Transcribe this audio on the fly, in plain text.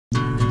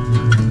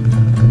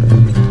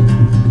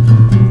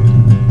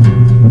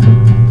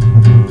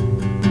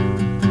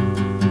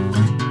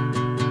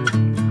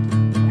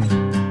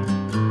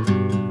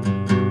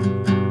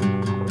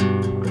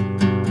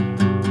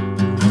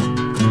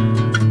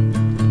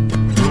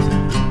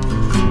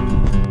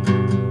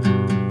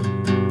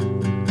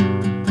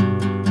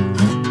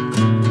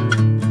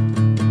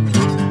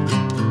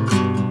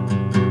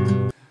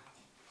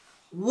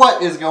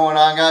What is going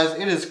on, guys?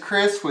 It is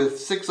Chris with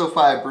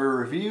 605 Brew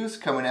Reviews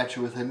coming at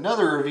you with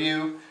another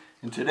review.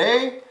 And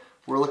today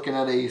we're looking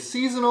at a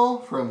seasonal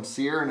from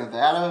Sierra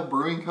Nevada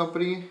Brewing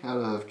Company out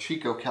of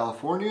Chico,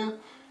 California.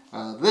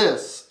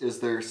 This is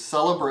their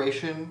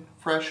Celebration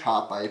Fresh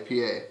Hop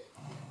IPA.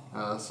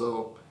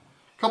 So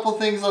a couple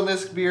things on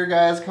this beer,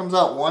 guys. Comes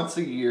out once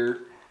a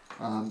year.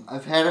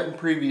 I've had it in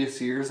previous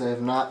years. I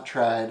have not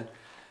tried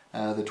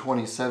the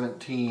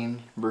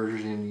 2017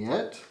 version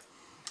yet.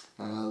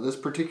 This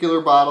particular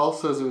bottle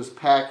says it was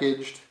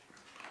packaged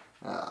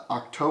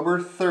October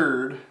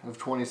 3rd of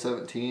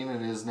 2017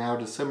 and it is now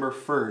December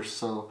 1st,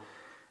 so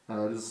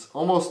it is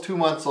almost 2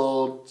 months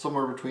old,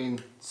 somewhere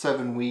between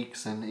 7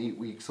 weeks and 8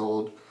 weeks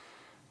old.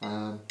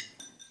 And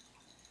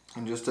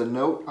just a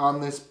note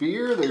on this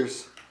beer,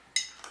 there's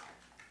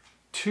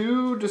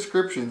two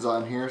descriptions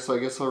on here, so I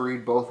guess I'll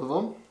read both of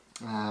them.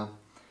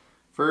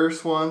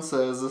 First one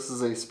says, this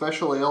is a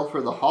special ale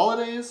for the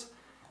holidays.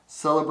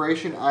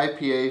 Celebration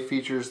IPA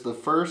features the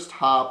first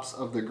hops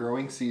of the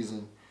growing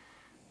season.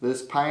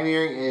 This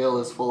pioneering ale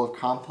is full of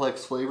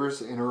complex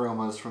flavors and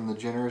aromas from the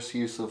generous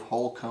use of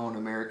whole cone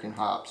American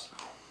hops.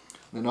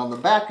 Then on the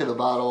back of the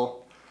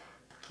bottle,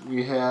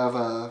 we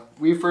have,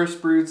 we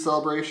first brewed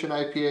Celebration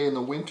IPA in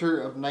the winter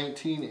of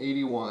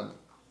 1981.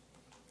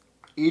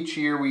 Each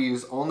year we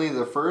use only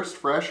the first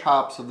fresh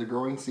hops of the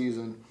growing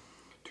season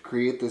to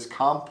create this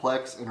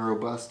complex and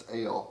robust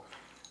ale.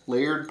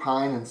 Layered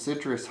pine and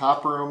citrus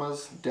hop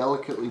aromas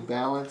delicately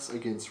balance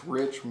against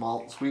rich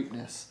malt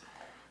sweetness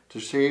to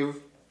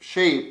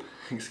shape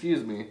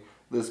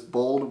this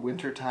bold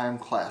wintertime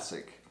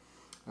classic.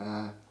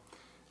 And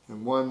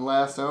one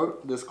last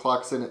note, this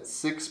clocks in at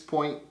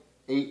 6.8%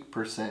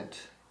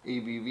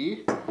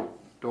 ABV.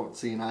 Don't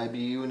see an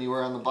IBU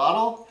anywhere on the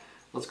bottle.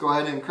 Let's go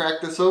ahead and crack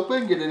this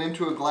open, get it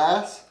into a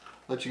glass,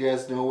 let you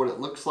guys know what it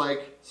looks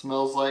like,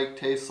 smells like,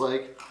 tastes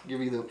like,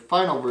 give you the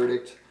final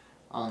verdict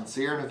on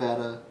Sierra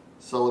Nevada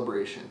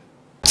Celebration.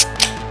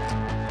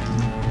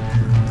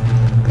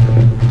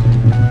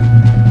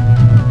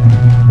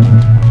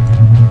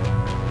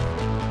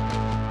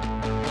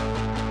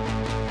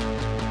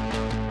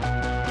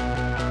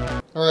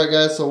 Alright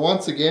guys, so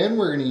once again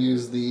we're going to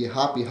use the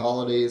Hoppy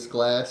Holidays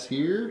glass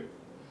here.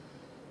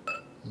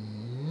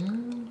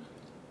 And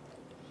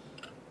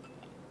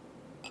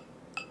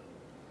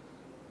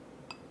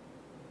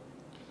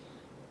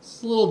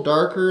it's a little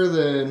darker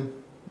than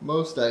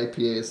most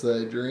IPAs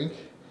that I drink.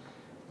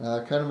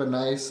 Kind of a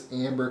nice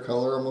amber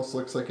color, almost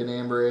looks like an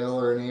amber ale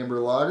or an amber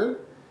lager.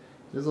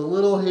 It's a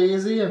little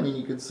hazy, I mean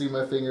you can see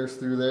my fingers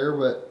through there,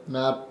 but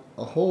not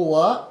a whole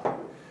lot.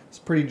 It's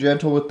pretty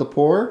gentle with the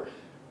pour.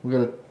 We've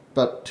got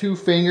about 2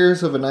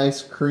 fingers of a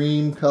nice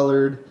cream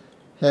colored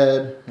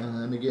head,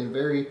 and again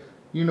very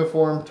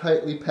uniform,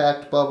 tightly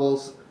packed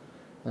bubbles.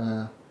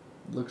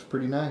 Looks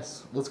pretty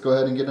nice. Let's go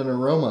ahead and get an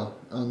aroma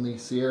on the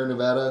Sierra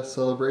Nevada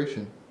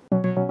Celebration.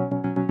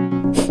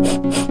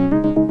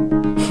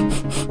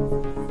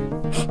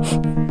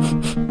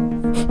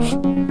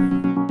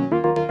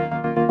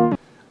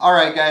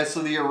 Alright guys,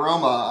 so the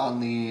aroma on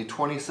the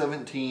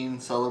 2017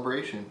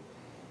 Celebration.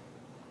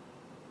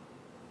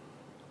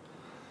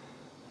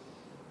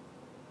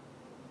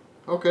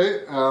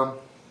 Okay,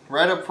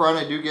 right up front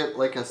I do get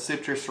like a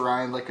citrus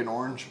rind, like an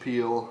orange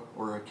peel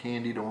or a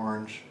candied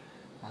orange,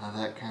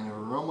 that kind of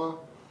aroma.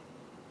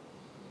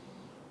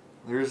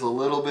 There's a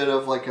little bit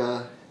of like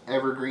a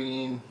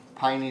evergreen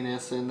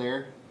pininess in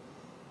there.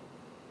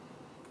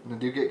 And I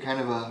do get kind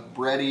of a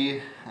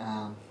bready,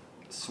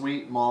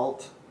 sweet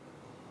malt.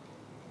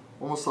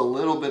 Almost a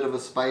little bit of a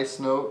spice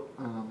note,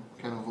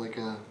 kind of like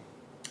a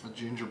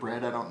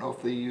gingerbread. I don't know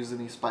if they use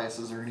any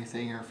spices or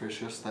anything, or if it's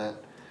just that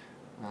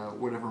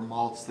whatever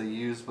malts they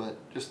use, but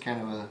just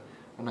kind of a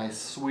nice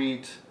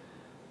sweet,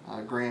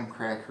 graham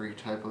crackery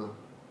type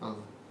of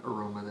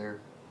aroma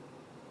there.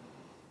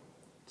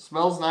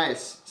 Smells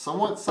nice,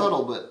 somewhat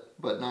subtle,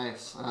 but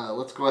nice.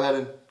 Let's go ahead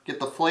and get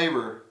the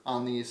flavor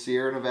on the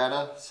Sierra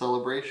Nevada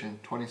Celebration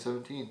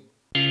 2017.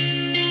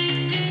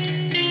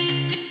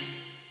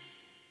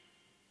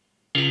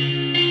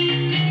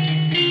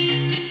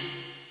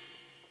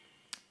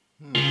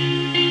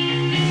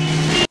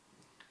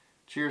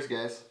 Cheers,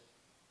 guys.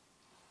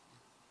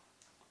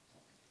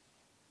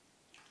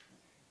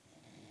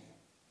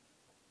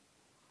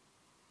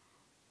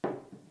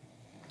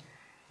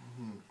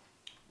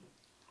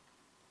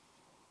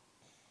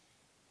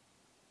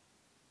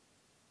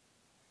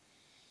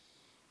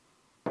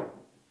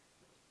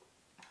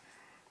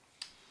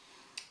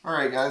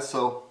 Alright guys,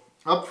 so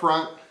up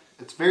front,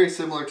 it's very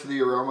similar to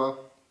the aroma.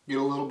 You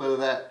get a little bit of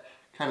that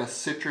kind of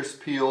citrus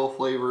peel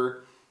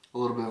flavor, a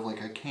little bit of like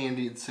a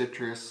candied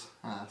citrus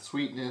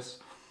sweetness.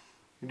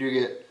 You do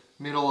get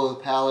middle of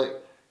the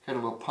palate, kind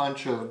of a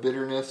punch of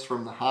bitterness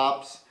from the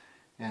hops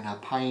and a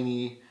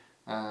piney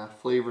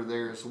flavor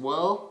there as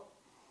well.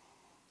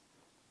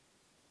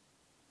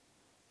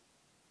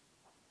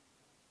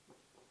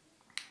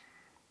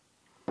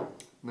 And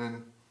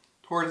then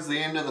towards the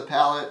end of the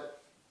palate,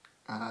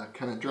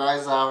 kind of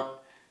dries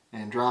out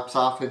and drops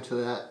off into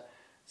that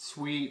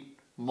sweet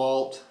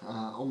malt,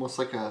 almost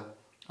like a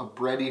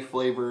bready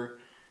flavor.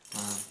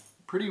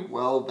 Pretty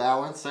well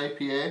balanced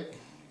IPA.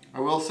 I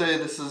will say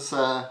this is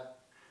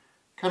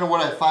kind of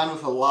what I find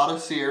with a lot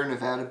of Sierra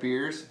Nevada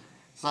beers.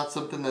 It's not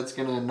something that's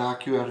going to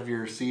knock you out of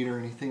your seat or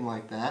anything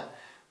like that,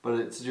 but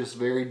it's just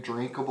very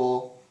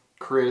drinkable,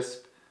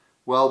 crisp,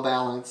 well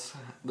balanced.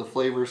 The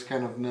flavors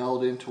kind of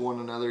meld into one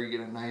another. You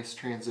get a nice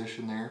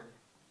transition there.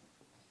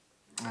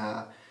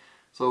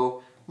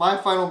 So my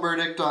final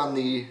verdict on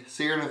the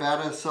Sierra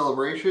Nevada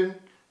Celebration,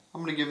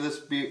 I'm going to give this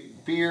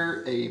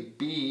beer a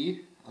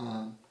B.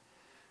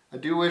 I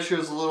do wish it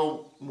was a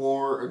little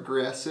more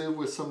aggressive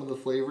with some of the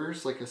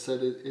flavors. Like I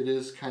said, it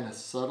is kind of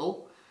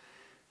subtle,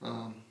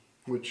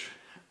 which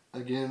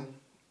again,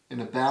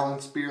 in a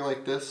balanced beer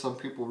like this, some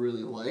people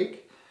really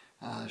like.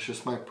 It's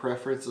just my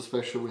preference,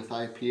 especially with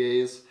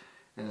IPAs,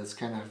 and it's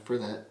kind of for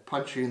that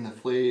punchy in the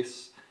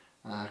face,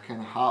 kind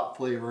of hop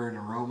flavor and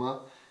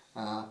aroma.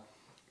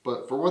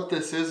 But for what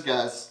this is,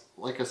 guys,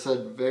 like I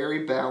said,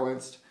 very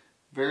balanced,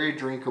 very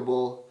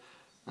drinkable.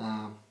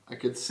 I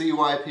could see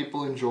why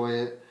people enjoy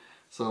it.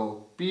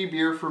 So, B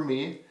beer for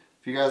me.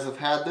 If you guys have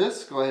had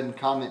this, go ahead and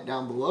comment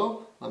down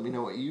below. Let me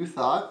know what you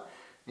thought.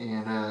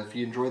 And if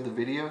you enjoyed the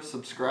video,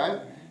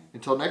 subscribe.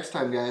 Until next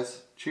time,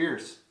 guys,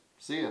 cheers.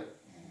 See ya.